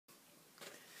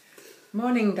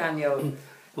Morning, Daniel.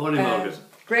 Morning, Margaret.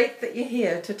 Great that you're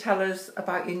here to tell us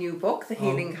about your new book, The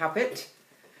Healing Habit.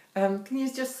 Can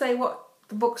you just say what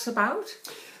the book's about?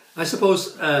 I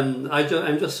suppose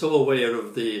I'm just so aware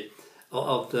of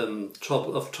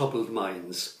troubled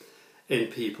minds in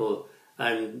people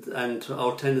and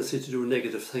our tendency to do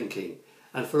negative thinking,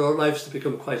 and for our lives to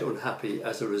become quite unhappy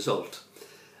as a result.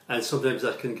 And sometimes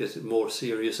that can get more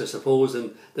serious, I suppose,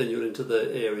 and then you're into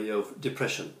the area of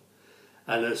depression.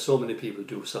 And so many people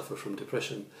do suffer from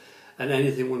depression, and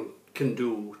anything one can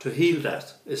do to heal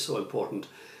that is so important.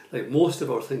 Like, most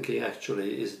of our thinking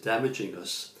actually is damaging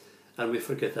us, and we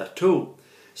forget that too.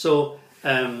 So,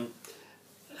 and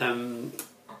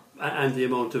the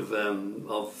amount of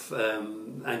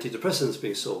antidepressants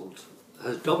being sold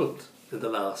has doubled in the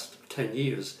last 10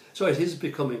 years. So it is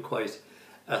becoming quite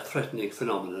a threatening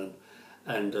phenomenon,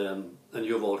 and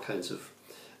you have all kinds of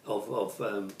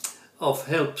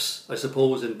helps, I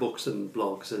suppose, in books and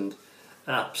blogs and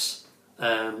apps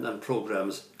and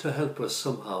programs to help us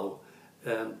somehow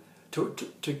to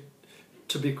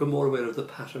become more aware of the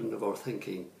pattern of our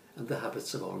thinking and the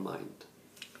habits of our mind.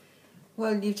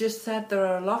 Well, you just said there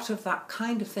are a lot of that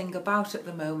kind of thing about at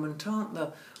the moment, aren't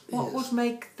there? What would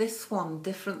make this one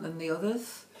different than the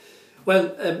others?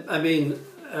 Well,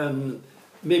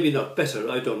 maybe not better,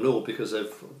 I don't know, because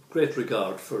I've great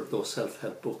regard for those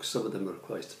self-help books. Some of them are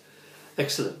quite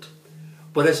excellent.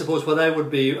 But I suppose what I would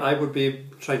be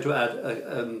trying to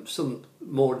add some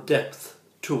more depth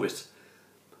to it.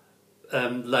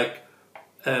 Our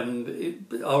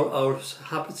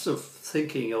habits of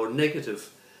thinking, our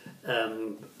negative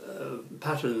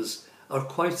patterns are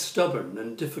quite stubborn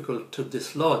and difficult to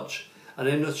dislodge. And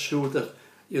I'm not sure that,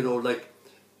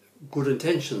 good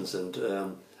intentions and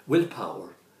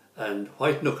willpower and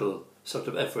white knuckle sort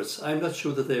of efforts, I'm not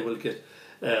sure that they will get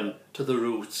to the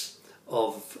roots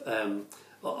of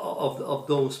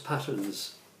those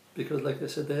patterns, because, like I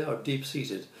said, they are deep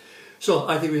seated. So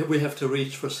I think we have to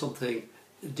reach for something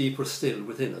deeper still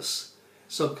within us,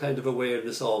 some kind of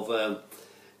awareness of a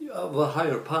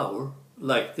higher power,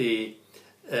 like the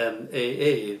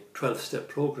AA 12-step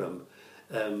program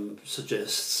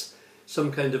suggests.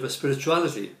 Some kind of a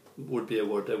spirituality would be a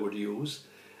word I would use.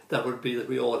 That would be that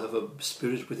we all have a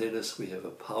spirit within us, we have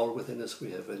a power within us,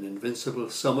 we have an invincible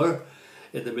summer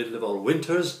in the middle of our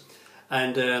winters,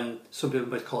 and some people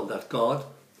might call that God,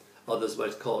 others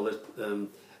might call it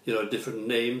different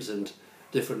names and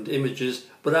different images.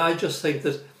 But I just think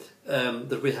that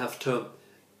that we have to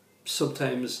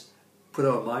sometimes put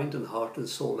our mind and heart and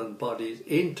soul and body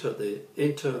into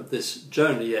this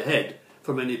journey ahead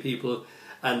for many people,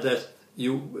 and that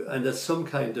some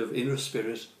kind of inner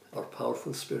spirit or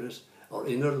powerful spirit or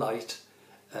inner light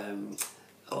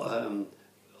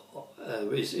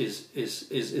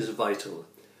is vital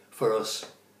for us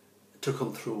to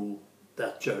come through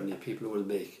that journey people will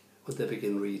make when they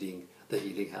begin reading The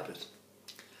Healing Habit.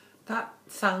 That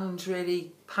sounds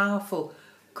really powerful.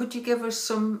 Could you give us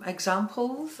some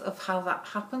examples of how that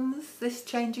happens, this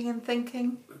changing in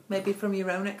thinking, maybe from your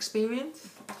own experience?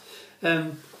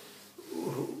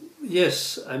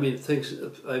 Yes,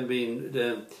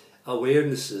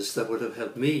 awarenesses that would have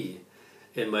helped me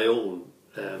in my own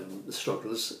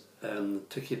struggles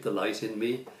to keep the light in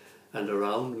me and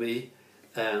around me,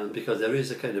 because there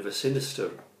is a kind of a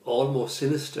almost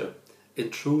sinister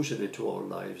intrusion into our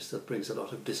lives that brings a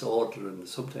lot of disorder and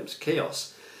sometimes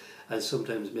chaos and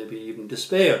sometimes maybe even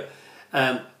despair.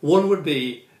 One would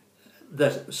be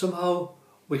that somehow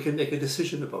we can make a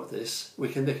decision about this, we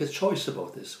can make a choice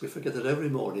about this. We forget that every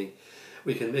morning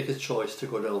we can make a choice to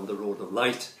go down the road of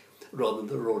light rather than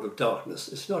the road of darkness.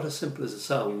 It's not as simple as it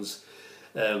sounds,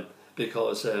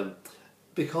 because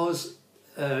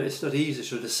it's not easy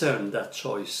to discern that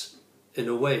choice in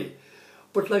a way.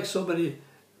 But like so many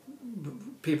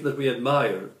people that we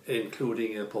admire,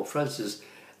 including Pope Francis,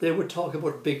 they would talk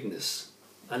about bigness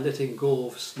and letting go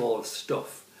of small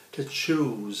stuff, to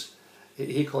choose.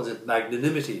 He calls it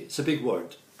magnanimity. It's a big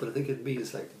word, but I think it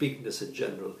means like bigness in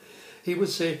general. He would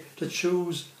say to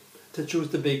choose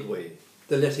the big way,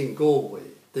 the letting go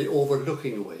way, the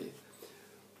overlooking way.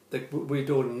 Like, we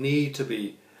don't need to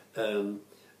be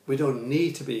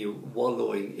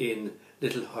wallowing in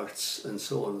little hurts and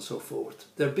so on and so forth.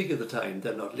 They're big at the time,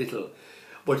 they're not little.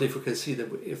 But if we can see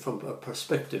them from a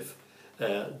perspective,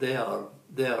 they are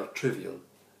trivial,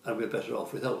 and we're better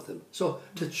off without them. So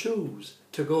to choose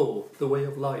to go the way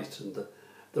of light and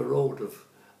the road of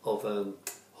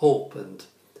hope and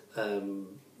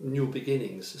new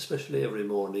beginnings, especially every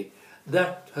morning,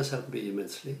 that has helped me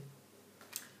immensely.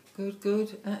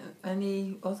 Good.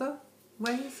 Any other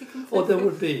ways you can think Oh, there of?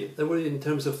 would be. There would, in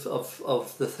terms of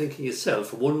the thinking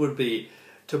itself. One would be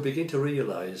to begin to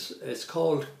realise it's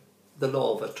called the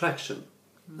law of attraction.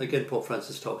 Again, Pope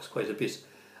Francis talks quite a bit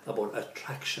about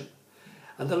attraction.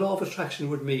 And the law of attraction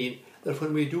would mean that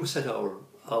when we do set our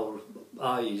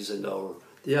eyes and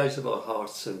the eyes of our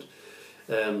hearts and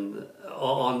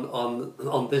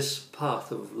on this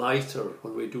path of light, or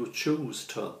when we do choose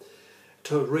to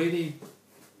really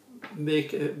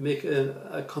make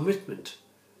a commitment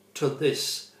to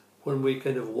this, when we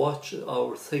kind of watch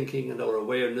our thinking and our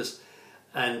awareness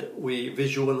and we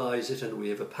visualize it and we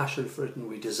have a passion for it and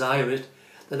we desire it,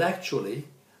 that actually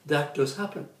that does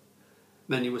happen.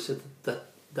 Many would say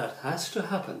that has to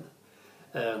happen.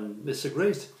 It's a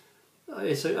great,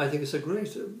 I think it's a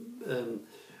great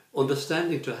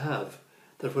understanding to have,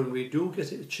 that when we do get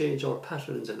to change our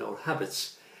patterns and our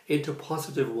habits into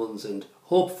positive ones and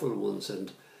hopeful ones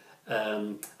and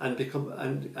become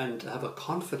and have a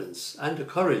confidence and a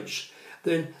courage,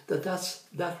 then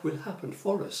that will happen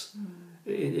for us.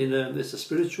 It's a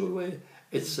spiritual way.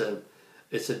 It's a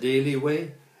daily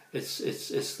way.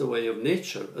 It's the way of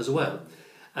nature as well.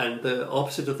 And the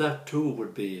opposite of that too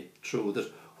would be true,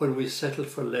 that when we settle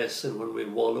for less and when we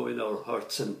wallow in our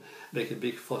hurts and make a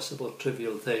big fuss about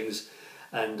trivial things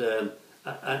and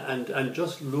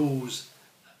just lose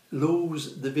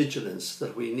the vigilance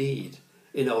that we need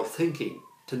in our thinking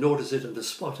to notice it and to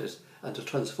spot it and to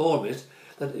transform it,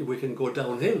 that we can go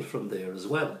downhill from there as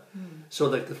well. So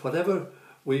that whatever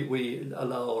we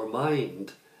allow our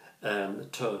mind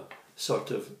to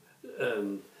sort of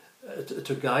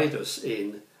to guide us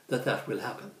in, that will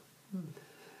happen.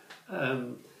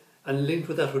 And linked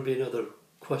with that would be another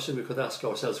question we could ask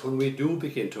ourselves: when we do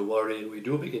begin to worry and we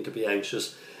do begin to be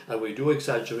anxious and we do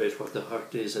exaggerate what the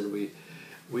hurt is, and we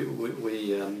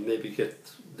maybe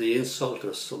get the insult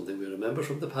or something we remember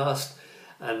from the past,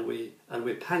 and we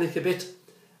panic a bit,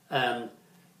 and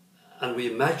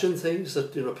we imagine things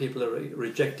that people are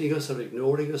rejecting us or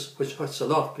ignoring us, which hurts a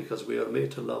lot because we are made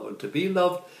to love and to be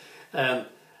loved.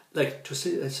 Like to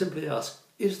simply ask,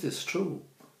 is this true?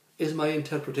 Is my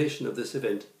interpretation of this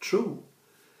event true?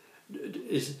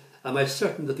 Am I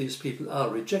certain that these people are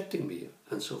rejecting me,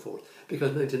 and so forth?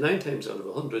 Because 99 times out of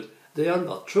 100, they are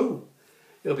not true.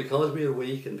 Because we are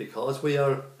weak and because we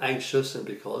are anxious and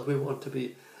because we want to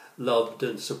be loved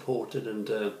and supported and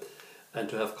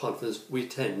to have confidence, we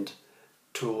tend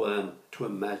to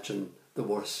imagine the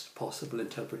worst possible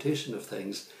interpretation of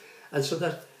things, and so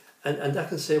that that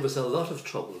can save us a lot of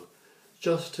trouble.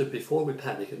 Just before we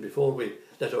panic and before we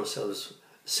let ourselves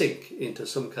sink into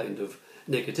some kind of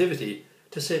negativity,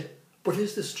 to say, but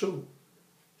is this true?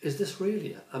 Is this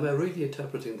really? Am I really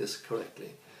interpreting this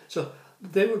correctly? So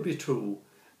there would be two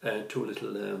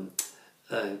little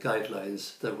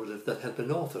guidelines that help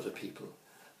an awful lot of people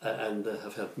and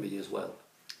have helped me as well.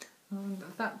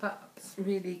 That's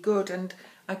really good, and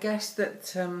I guess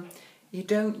that you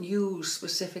don't use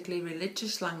specifically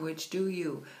religious language, do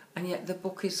you? And yet the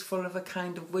book is full of a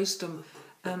kind of wisdom.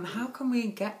 How can we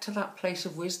get to that place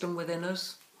of wisdom within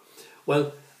us?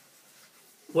 Well,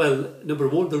 number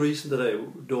one, the reason that I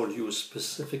don't use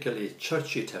specifically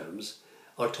churchy terms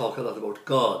or talk a lot about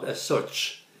God as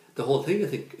such, the whole thing I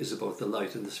think is about the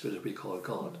light and the spirit we call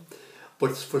God.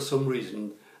 But for some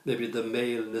reason, maybe the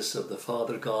maleness of the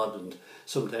Father God, and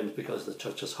sometimes because the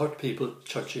church has hurt people,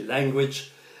 churchy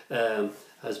language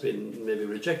has been maybe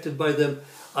rejected by them,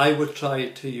 I would try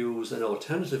to use an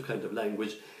alternative kind of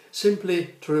language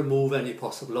simply to remove any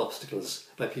possible obstacles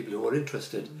by people who are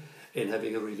interested in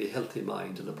having a really healthy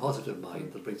mind and a positive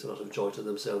mind that brings a lot of joy to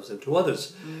themselves and to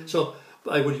others. So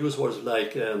I would use words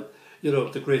like,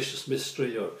 the gracious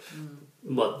mystery, or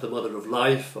the mother of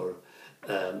life, or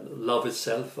love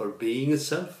itself, or being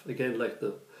itself, again like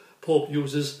the Pope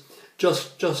uses,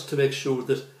 just to make sure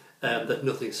that that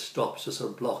nothing stops us or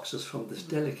blocks us from this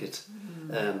delicate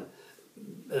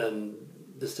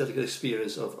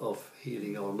experience of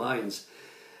healing our minds.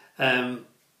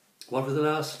 What was the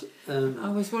last? I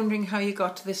was wondering how you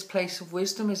got to this place of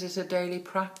wisdom. Is it a daily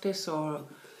practice or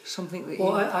something that you...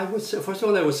 Well, I would say, first of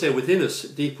all, I would say within us,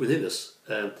 deep within us,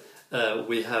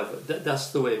 we have,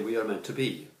 that's the way we are meant to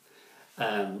be.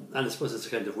 And I suppose it's a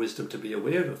kind of wisdom to be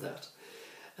aware of that.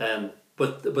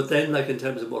 But then, like in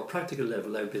terms of more practical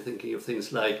level, I would be thinking of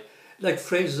things like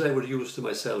phrases I would use to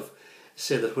myself,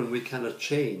 say that when we cannot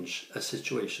change a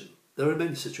situation, there are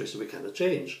many situations we cannot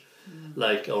change,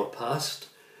 like our past,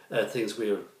 things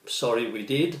we're sorry we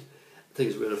did,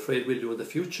 things we're afraid we'll do in the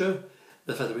future,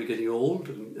 the fact that we're getting old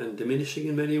and diminishing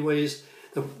in many ways,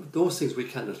 those things we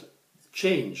cannot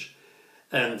change.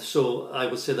 And so I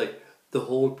would say, like, the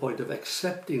whole point of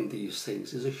accepting these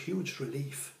things is a huge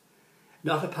relief.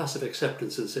 not a passive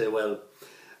acceptance and say, well,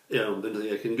 there's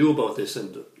nothing I can do about this,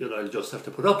 and I'll just have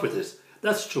to put up with it.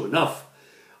 That's true enough,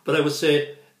 but I would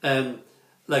say,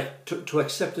 to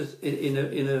accept it in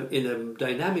a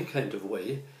dynamic kind of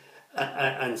way,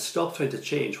 and stop trying to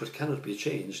change what cannot be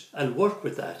changed, and work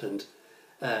with that. And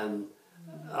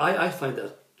I find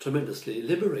that tremendously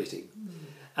liberating.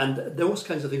 And those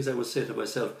kinds of things I would say to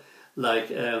myself, like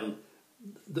the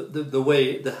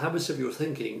habits of your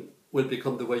thinking will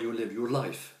become the way you live your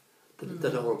life.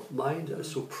 That our mind is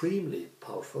supremely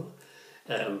powerful.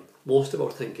 Most of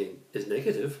our thinking is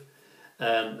negative,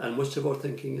 and much of our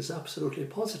thinking is absolutely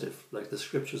positive. Like the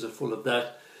scriptures are full of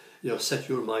that. Set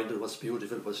your mind on what's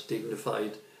beautiful, what's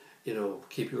dignified.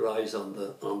 Keep your eyes on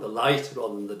the light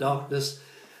rather than the darkness.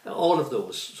 All of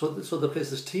those. So the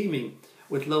place is teeming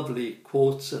with lovely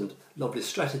quotes and lovely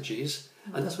strategies,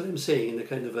 and that's what I'm saying in a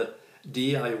kind of a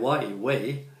DIY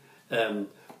way,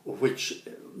 which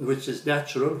is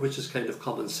natural, which is kind of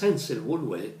common sense in one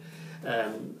way,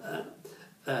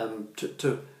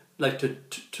 to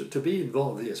be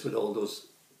involved, yes, with all those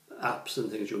apps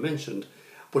and things you mentioned,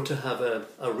 but to have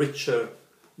a richer,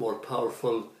 more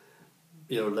powerful,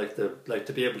 like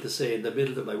to be able to say in the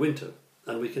middle of my winter,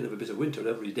 and we can have a bit of winter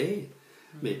every day,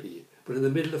 maybe, but in the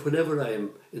middle of whenever I am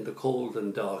in the cold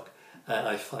and dark,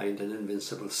 I find an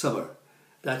invincible summer.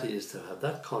 That is to have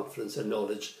that confidence and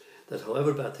knowledge that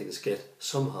however bad things get,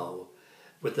 somehow,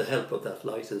 with the help of that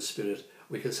light and spirit,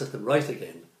 we can set them right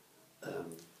again.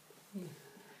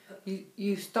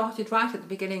 You started right at the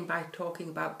beginning by talking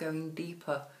about going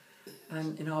deeper,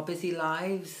 and in our busy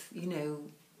lives,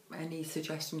 any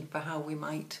suggestion for how we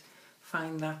might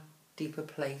find that deeper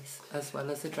place as well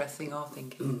as addressing our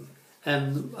thinking?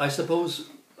 I suppose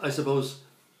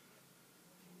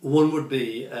one would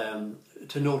be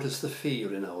to notice the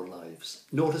fear in our lives,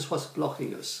 notice what's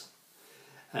blocking us,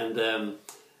 and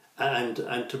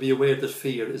to be aware that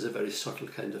fear is a very subtle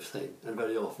kind of thing, and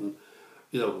very often,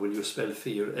 when you spell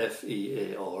fear,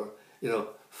 F-E-A-R,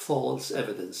 false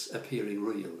evidence appearing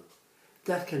real.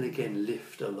 That can again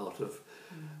lift a lot of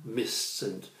mists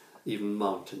and even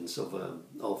mountains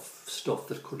of stuff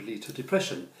that could lead to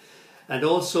depression. And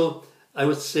also, I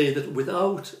would say that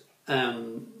without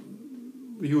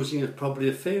using probably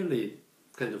a fairly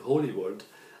kind of holy word,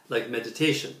 like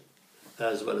meditation,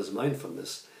 as well as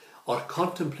mindfulness, or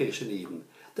contemplation even,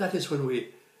 that's when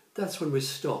we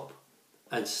stop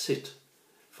and sit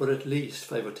for at least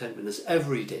 5 or 10 minutes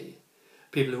every day.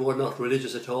 People who are not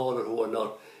religious at all, or who are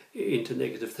not into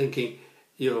negative thinking,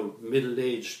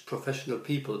 middle-aged professional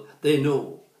people, they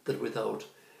know that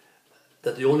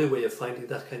that the only way of finding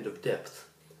that kind of depth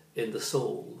in the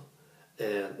soul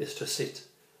is to sit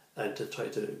and to try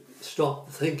to stop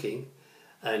the thinking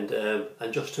and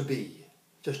just to be,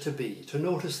 to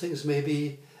notice things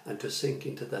maybe, and to sink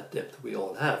into that depth we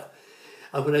all have.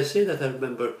 And when I say that, I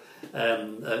remember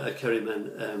a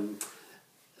Kerryman,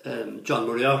 John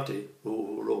Moriarty,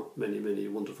 who wrote many, many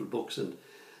wonderful books and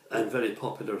very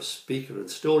popular speaker and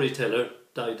storyteller,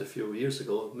 died a few years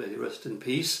ago, may he rest in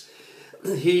peace.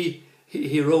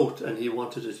 He wrote, and he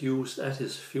wanted it used at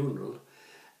his funeral,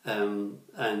 and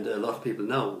a lot of people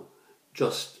now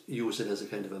just use it as a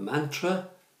kind of a mantra,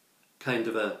 kind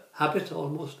of a habit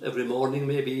almost, every morning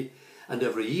maybe, and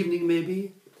every evening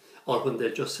maybe, or when they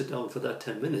just sit down for that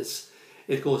 10 minutes.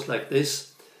 It goes like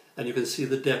this, and you can see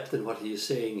the depth in what he is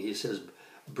saying. He says,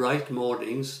 bright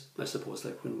mornings, I suppose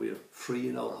like when we're free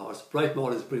in our hearts, bright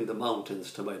mornings bring the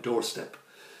mountains to my doorstep,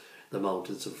 the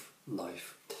mountains of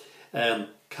life.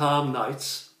 Calm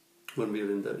nights, when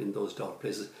we're in those dark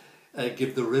places,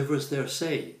 give the rivers their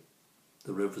say,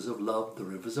 the rivers of love, the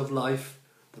rivers of life,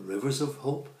 the rivers of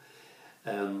hope.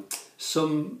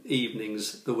 Some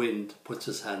evenings the wind puts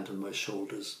his hand on my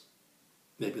shoulders,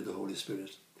 maybe the Holy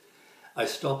Spirit. I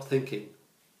stop thinking,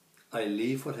 I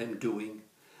leave what I'm doing,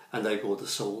 and I go the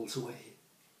soul's way.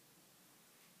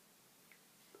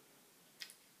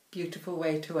 Beautiful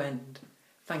way to end.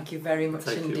 Thank you very much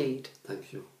indeed.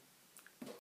 Thank you.